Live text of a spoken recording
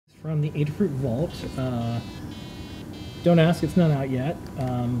from the Adafruit Vault. Don't ask, it's not out yet.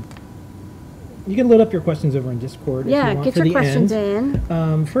 You can load up your questions over in Discord. Yeah, if you want, get for your the questions end.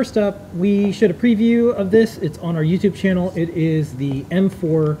 in. First up, we showed a preview of this. It's on our YouTube channel. It is the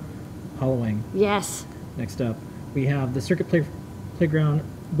M4 hollowing. Yes. Next up, we have the Circuit Playground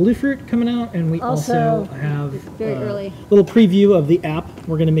Adafruit coming out, and we also have very early a little preview of the app.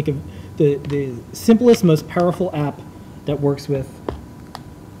 We're going to make the simplest, most powerful app that works with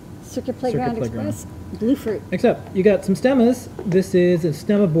Circuit Playground Express. Adafruit. Except you got some stemmas. This is a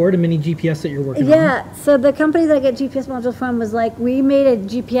stemma board, a mini GPS that you're working on. Yeah, so the company that I get GPS modules from was like, we made a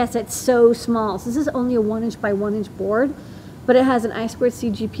GPS that's so small. So this is only a 1 inch by 1 inch board, but it has an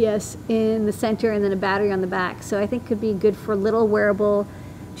I2C GPS in the center and then a battery on the back. So I think could be good for little wearable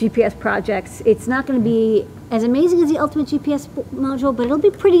GPS projects. It's not going to be as amazing as the Ultimate GPS module, but it'll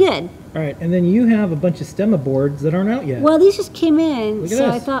be pretty good. All right, and then you have a bunch of stemma boards that aren't out yet. Well, these just came in, so this.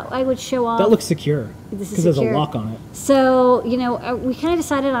 I thought I would show off. That looks secure. This is because there's a lock on it. So, you know, we kind of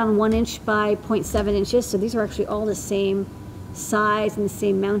decided on 1 inch by 0.7 inches. So these are actually all the same size and the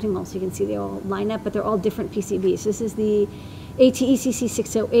same mounting hole. So you can see they all line up, but they're all different PCBs. So this is the ATECC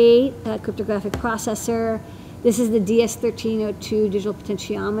 608 cryptographic processor. This is the DS1302 digital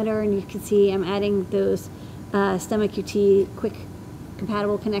potentiometer, and you can see I'm adding those Stemma QT quick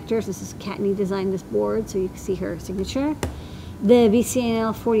compatible connectors. This is Katney designed this board, so you can see her signature. The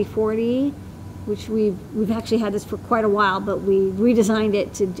VCNL 4040, which we've actually had this for quite a while, but we redesigned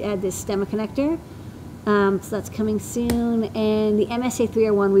it to add this Stemma connector. So that's coming soon. And the MSA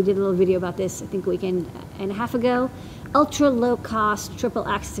 301, we did a little video about this, I think a weekend and a half ago. Ultra low cost, triple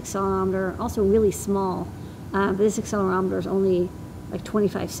axis accelerometer, also really small. But this accelerometer is only like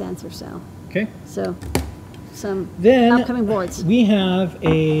 25 cents or so. Okay. So some upcoming boards. We have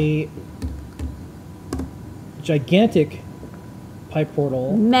a gigantic pipe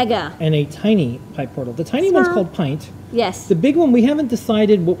portal. Mega. And a tiny pipe portal. The tiny one's called Pint. Yes. The big one, we haven't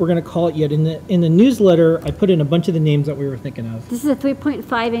decided what we're going to call it yet. In the newsletter, I put in a bunch of the names that we were thinking of. This is a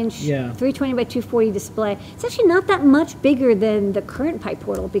 3.5 inch, 320 by 240 display. It's actually not that much bigger than the current pipe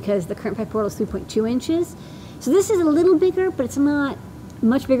portal because the current pipe portal is 3.2 inches. So this is a little bigger, but it's not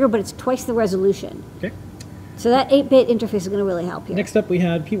much bigger, but it's twice the resolution. Okay. So that 8-bit interface is going to really help here. Next up, we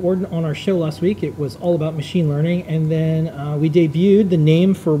had Pete Warden on our show last week. It was all about machine learning, and then we debuted the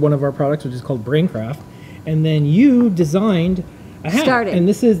name for one of our products, which is called Braincraft, and then you designed a hat. And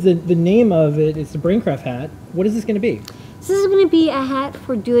this is the name of it. It's the Braincraft hat. What is this going to be? This is going to be a hat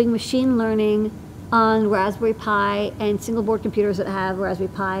for doing machine learning on Raspberry Pi and single board computers that have Raspberry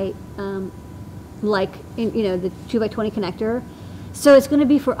Pi, like the 2x20 connector. So it's going to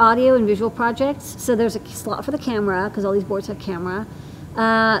be for audio and visual projects. So there's a slot for the camera, because all these boards have camera.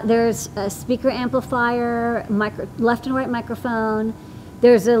 There's a speaker amplifier, left and right microphone.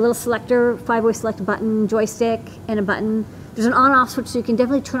 There's a little selector, 5-way select button, joystick, and a button. There's an on-off switch, so you can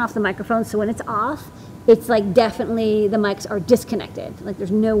definitely turn off the microphone. So when it's off, it's like definitely the mics are disconnected. Like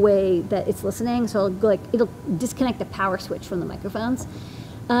there's no way that it's listening. So it'll disconnect the power switch from the microphones.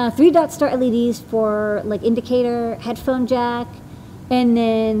 3-dot star LEDs for like indicator, headphone jack, and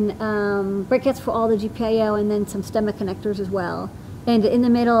then breakouts for all the GPIO, and then some Stemma connectors as well. And in the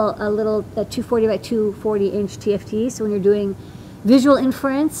middle, a 240 by 240 inch TFT. So when you're doing visual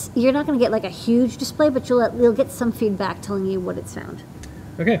inference, you're not going to get like a huge display, but you'll get some feedback telling you what it's found.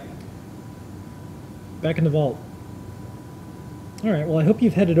 Okay. Back in the vault. All right. Well, I hope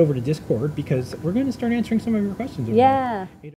you've headed over to Discord because we're going to start answering some of your questions over there.